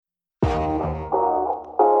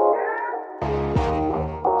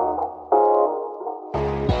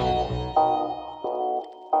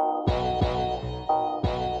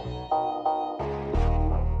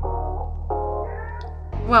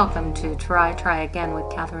Welcome to Try Again with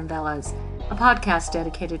Catherine Velez, a podcast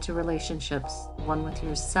dedicated to relationships, one with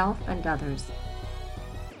yourself and others.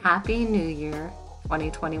 Happy New Year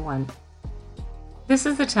 2021. This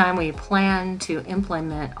is the time we plan to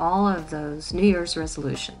implement all of those New Year's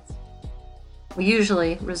resolutions. We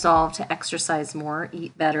usually resolve to exercise more,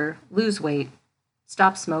 eat better, lose weight,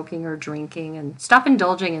 stop smoking or drinking, and stop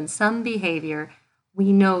indulging in some behavior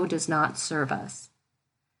we know does not serve us.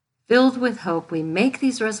 Filled with hope, we make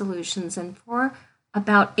these resolutions, and for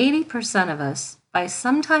about 80% of us, by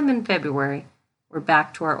sometime in February, we're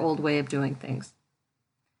back to our old way of doing things.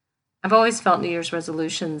 I've always felt New Year's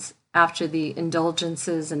resolutions after the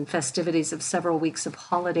indulgences and festivities of several weeks of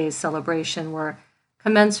holiday celebration were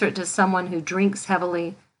commensurate to someone who drinks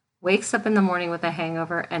heavily, wakes up in the morning with a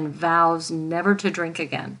hangover, and vows never to drink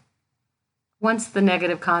again. Once the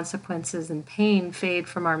negative consequences and pain fade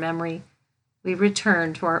from our memory, we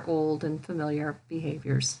return to our old and familiar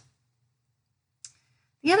behaviors.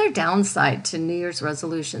 The other downside to New Year's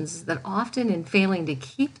resolutions is that often in failing to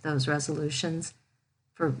keep those resolutions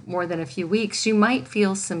for more than a few weeks, you might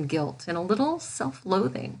feel some guilt and a little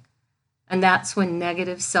self-loathing. And that's when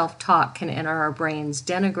negative self-talk can enter our brains,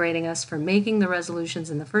 denigrating us for making the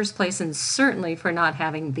resolutions in the first place and certainly for not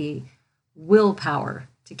having the willpower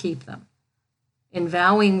to keep them. In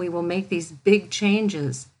vowing we will make these big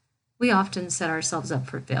changes, we often set ourselves up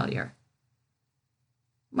for failure.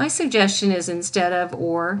 My suggestion is instead of,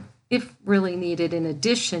 or if really needed, in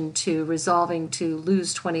addition to resolving to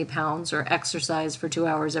lose 20 pounds or exercise for 2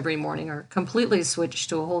 hours every morning or completely switch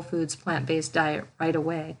to a whole foods plant-based diet right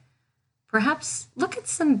away, perhaps look at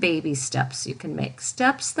some baby steps you can make,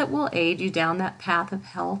 steps that will aid you down that path of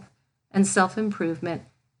health and self-improvement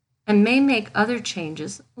and may make other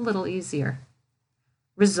changes a little easier.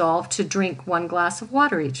 Resolve to drink 1 glass of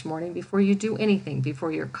water each morning before you do anything,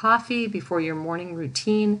 before your coffee, before your morning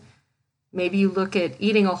routine. Maybe you look at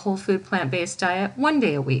eating a whole food plant-based diet 1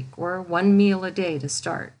 day a week or 1 meal a day to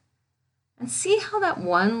start. And see how that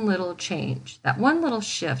one little change, that one little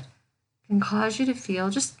shift can cause you to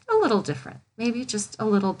feel just a little different, maybe just a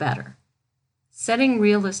little better. Setting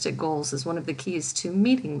realistic goals is one of the keys to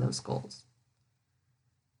meeting those goals.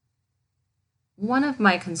 One of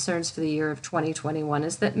my concerns for the year of 2021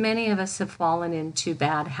 is that many of us have fallen into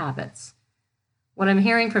bad habits. What I'm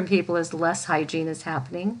hearing from people is less hygiene is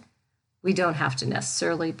happening. We don't have to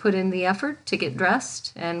necessarily put in the effort to get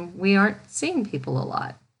dressed, and we aren't seeing people a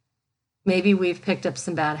lot. Maybe we've picked up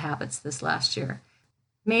some bad habits this last year.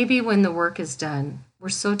 Maybe when the work is done, we're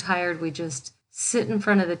so tired we just sit in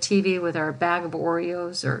front of the TV with our bag of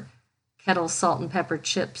Oreos or Kettle salt and pepper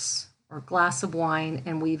chips or glass of wine,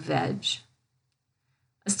 and we veg.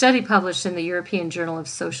 A study published in the European Journal of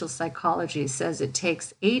Social Psychology says it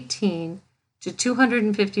takes 18 to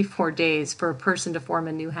 254 days for a person to form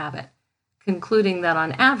a new habit, concluding that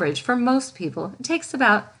on average, for most people, it takes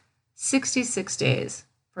about 66 days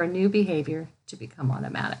for a new behavior to become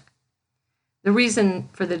automatic. The reason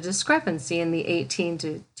for the discrepancy in the 18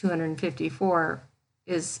 to 254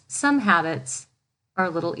 is some habits are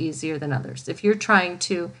a little easier than others. If you're trying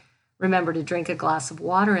to remember to drink a glass of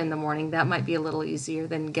water in the morning, that might be a little easier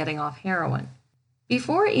than getting off heroin.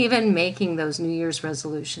 Before even making those New Year's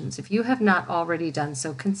resolutions, if you have not already done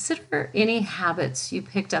so, consider any habits you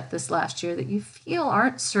picked up this last year that you feel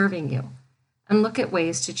aren't serving you, and look at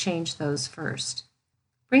ways to change those first.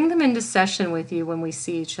 Bring them into session with you when we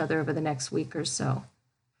see each other over the next week or so.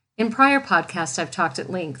 In prior podcasts, I've talked at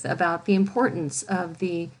length about the importance of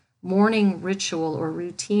the morning ritual or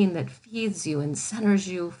routine that feeds you and centers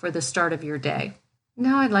you for the start of your day.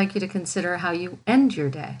 Now I'd like you to consider how you end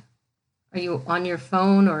your day. Are you on your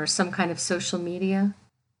phone or some kind of social media?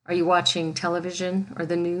 Are you watching television or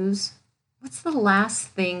the news? What's the last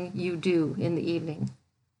thing you do in the evening?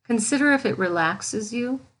 Consider if it relaxes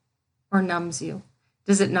you or numbs you.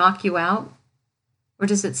 Does it knock you out? Or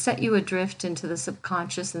does it set you adrift into the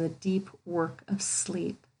subconscious and the deep work of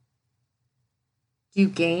sleep? Do you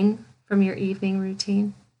gain from your evening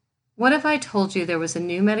routine? What if I told you there was a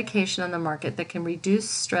new medication on the market that can reduce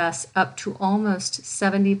stress up to almost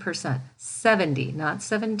 70%? 70, not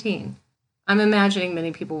 17. I'm imagining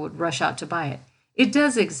many people would rush out to buy it. It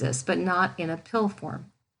does exist, but not in a pill form,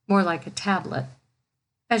 more like a tablet.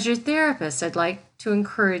 As your therapist, I'd like to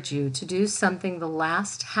encourage you to do something the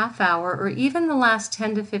last half hour or even the last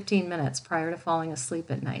 10 to 15 minutes prior to falling asleep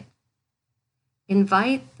at night.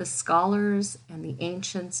 Invite the scholars and the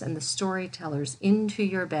ancients and the storytellers into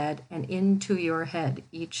your bed and into your head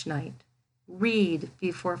each night. Read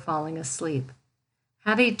before falling asleep.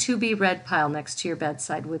 Have a to-be-read pile next to your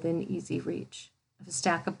bedside within easy reach. If a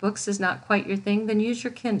stack of books is not quite your thing, then use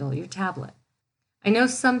your Kindle, your tablet. I know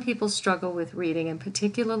some people struggle with reading, and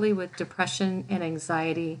particularly with depression and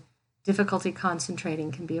anxiety, difficulty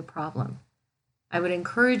concentrating can be a problem. I would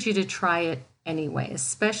encourage you to try it anyway,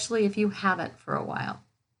 especially if you haven't for a while,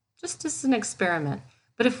 just as an experiment.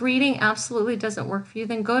 But if reading absolutely doesn't work for you,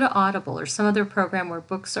 then go to Audible or some other program where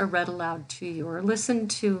books are read aloud to you, or listen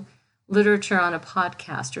to literature on a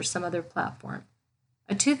podcast or some other platform.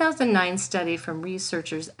 A 2009 study from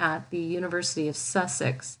researchers at the University of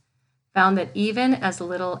Sussex found that even as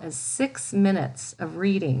little as 6 minutes of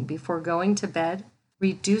reading before going to bed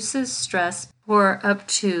reduces stress for up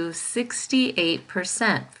to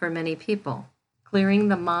 68% for many people, clearing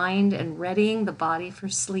the mind and readying the body for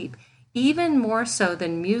sleep, even more so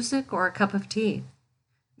than music or a cup of tea.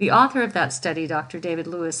 The author of that study, Dr. David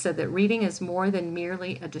Lewis, said that reading is more than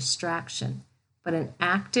merely a distraction, but an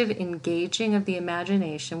active engaging of the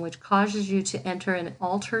imagination which causes you to enter an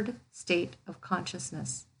altered state of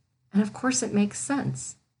consciousness. And of course, it makes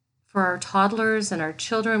sense. For our toddlers and our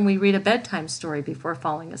children, we read a bedtime story before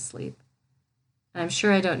falling asleep. And I'm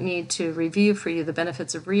sure I don't need to review for you the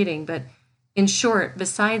benefits of reading, but in short,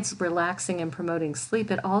 besides relaxing and promoting sleep,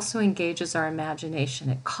 it also engages our imagination.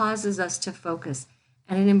 It causes us to focus,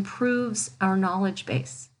 and it improves our knowledge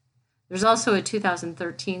base. There's also a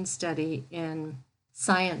 2013 study in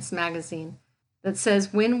Science magazine that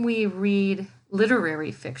says when we read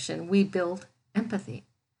literary fiction, we build empathy,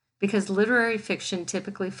 because literary fiction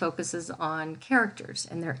typically focuses on characters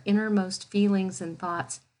and their innermost feelings and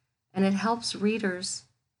thoughts, and it helps readers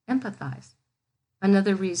empathize.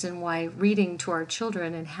 Another reason why reading to our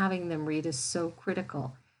children and having them read is so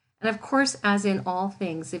critical. And of course, as in all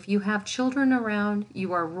things, if you have children around,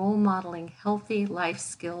 you are role modeling healthy life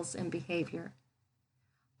skills and behavior.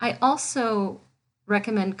 I also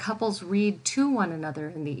recommend couples read to one another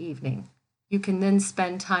in the evening. You can then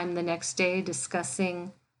spend time the next day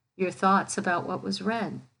discussing your thoughts about what was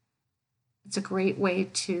read. It's a great way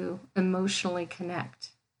to emotionally connect.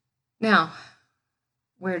 Now,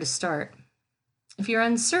 where to start? If you're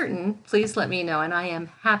uncertain, please let me know, and I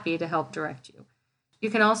am happy to help direct you. You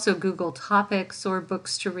can also Google topics or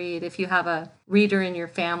books to read. If you have a reader in your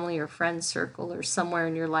family or friend circle or somewhere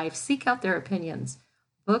in your life, seek out their opinions.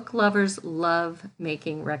 Book lovers love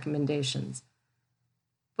making recommendations.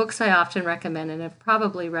 Books I often recommend and have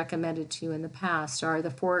probably recommended to you in the past are The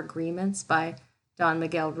Four Agreements by Don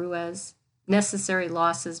Miguel Ruiz, Necessary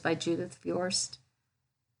Losses by Judith Viorst,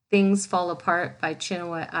 Things Fall Apart by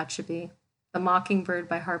Chinua Achebe, The Mockingbird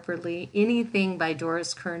by Harper Lee, anything by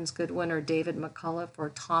Doris Kearns Goodwin or David McCullough or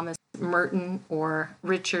Thomas Merton or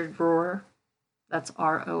Richard Rohr, that's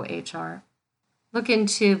R-O-H-R. Look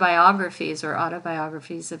into biographies or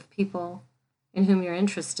autobiographies of people in whom you're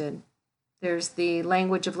interested. There's The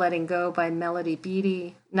Language of Letting Go by Melody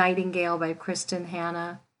Beattie, Nightingale by Kristen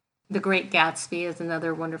Hanna. The Great Gatsby is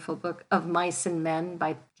another wonderful book. Of Mice and Men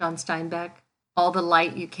by John Steinbeck. All the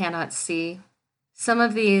Light You Cannot See. Some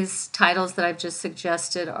of these titles that I've just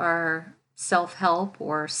suggested are self-help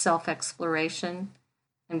or self-exploration.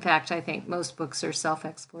 In fact, I think most books are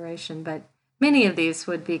self-exploration, but many of these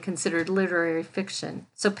would be considered literary fiction.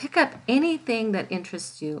 So pick up anything that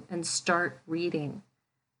interests you and start reading.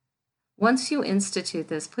 Once you institute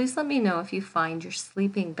this, please let me know if you find you're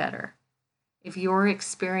sleeping better, if your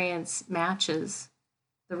experience matches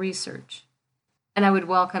the research. And I would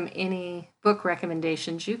welcome any book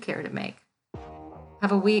recommendations you care to make.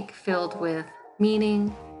 Have a week filled with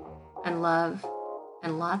meaning and love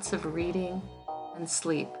and lots of reading and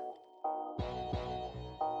sleep.